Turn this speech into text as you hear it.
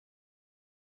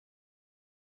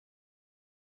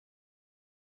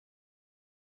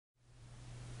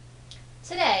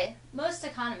Today, most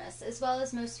economists, as well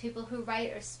as most people who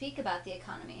write or speak about the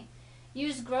economy,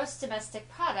 use gross domestic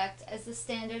product as the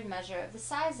standard measure of the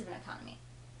size of an economy.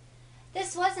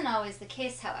 This wasn't always the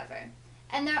case, however,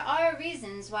 and there are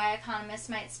reasons why economists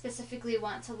might specifically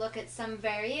want to look at some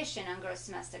variation on gross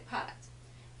domestic product.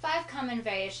 5 common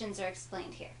variations are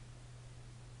explained here.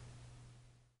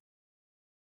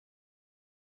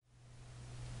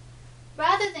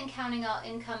 Rather than counting all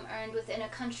income earned within a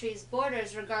country's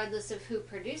borders regardless of who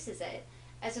produces it,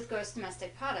 as with gross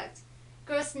domestic product,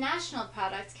 gross national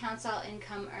product counts all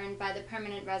income earned by the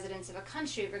permanent residents of a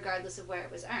country regardless of where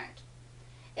it was earned.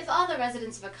 If all the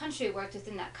residents of a country worked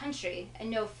within that country and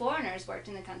no foreigners worked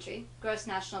in the country, gross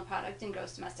national product and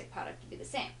gross domestic product would be the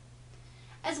same.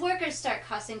 As workers start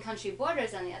crossing country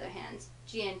borders, on the other hand,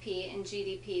 GNP and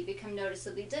GDP become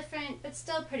noticeably different but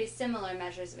still pretty similar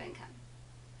measures of income.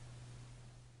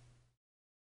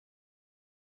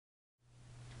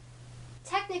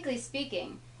 Technically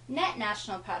speaking, net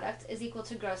national product is equal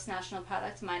to gross national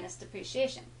product minus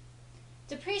depreciation.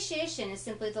 Depreciation is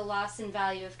simply the loss in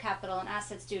value of capital and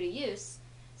assets due to use,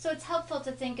 so it's helpful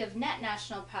to think of net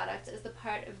national product as the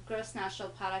part of gross national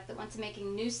product that went to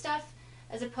making new stuff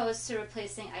as opposed to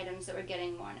replacing items that were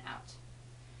getting worn out.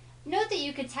 Note that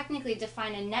you could technically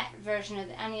define a net version of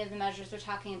any of the measures we're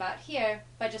talking about here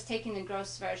by just taking the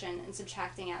gross version and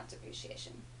subtracting out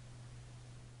depreciation.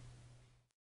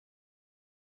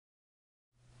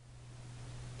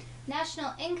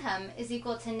 National income is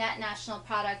equal to net national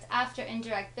product after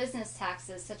indirect business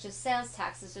taxes such as sales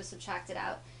taxes are subtracted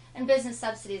out and business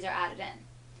subsidies are added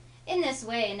in. In this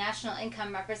way, national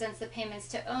income represents the payments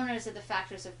to owners of the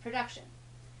factors of production.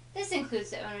 This includes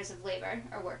the owners of labor,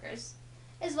 or workers,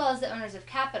 as well as the owners of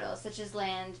capital such as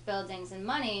land, buildings, and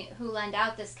money who lend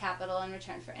out this capital in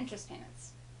return for interest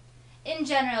payments. In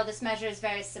general, this measure is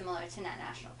very similar to net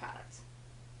national product.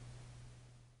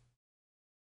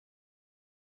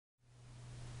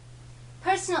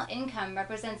 Personal income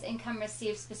represents income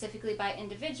received specifically by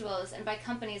individuals and by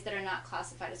companies that are not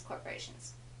classified as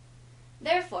corporations.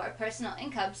 Therefore, personal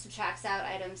income subtracts out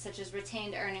items such as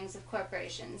retained earnings of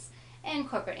corporations and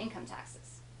corporate income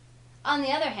taxes. On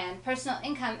the other hand, personal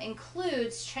income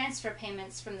includes transfer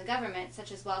payments from the government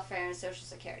such as welfare and Social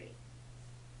Security.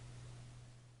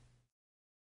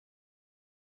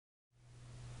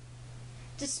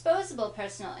 Disposable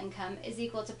personal income is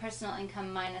equal to personal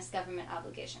income minus government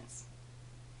obligations.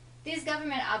 These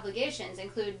government obligations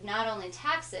include not only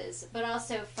taxes, but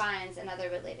also fines and other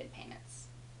related payments.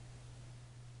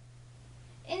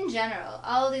 In general,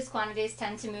 all of these quantities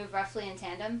tend to move roughly in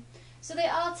tandem, so they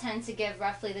all tend to give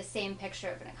roughly the same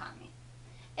picture of an economy.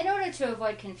 In order to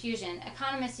avoid confusion,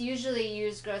 economists usually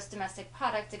use gross domestic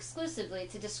product exclusively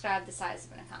to describe the size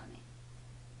of an economy.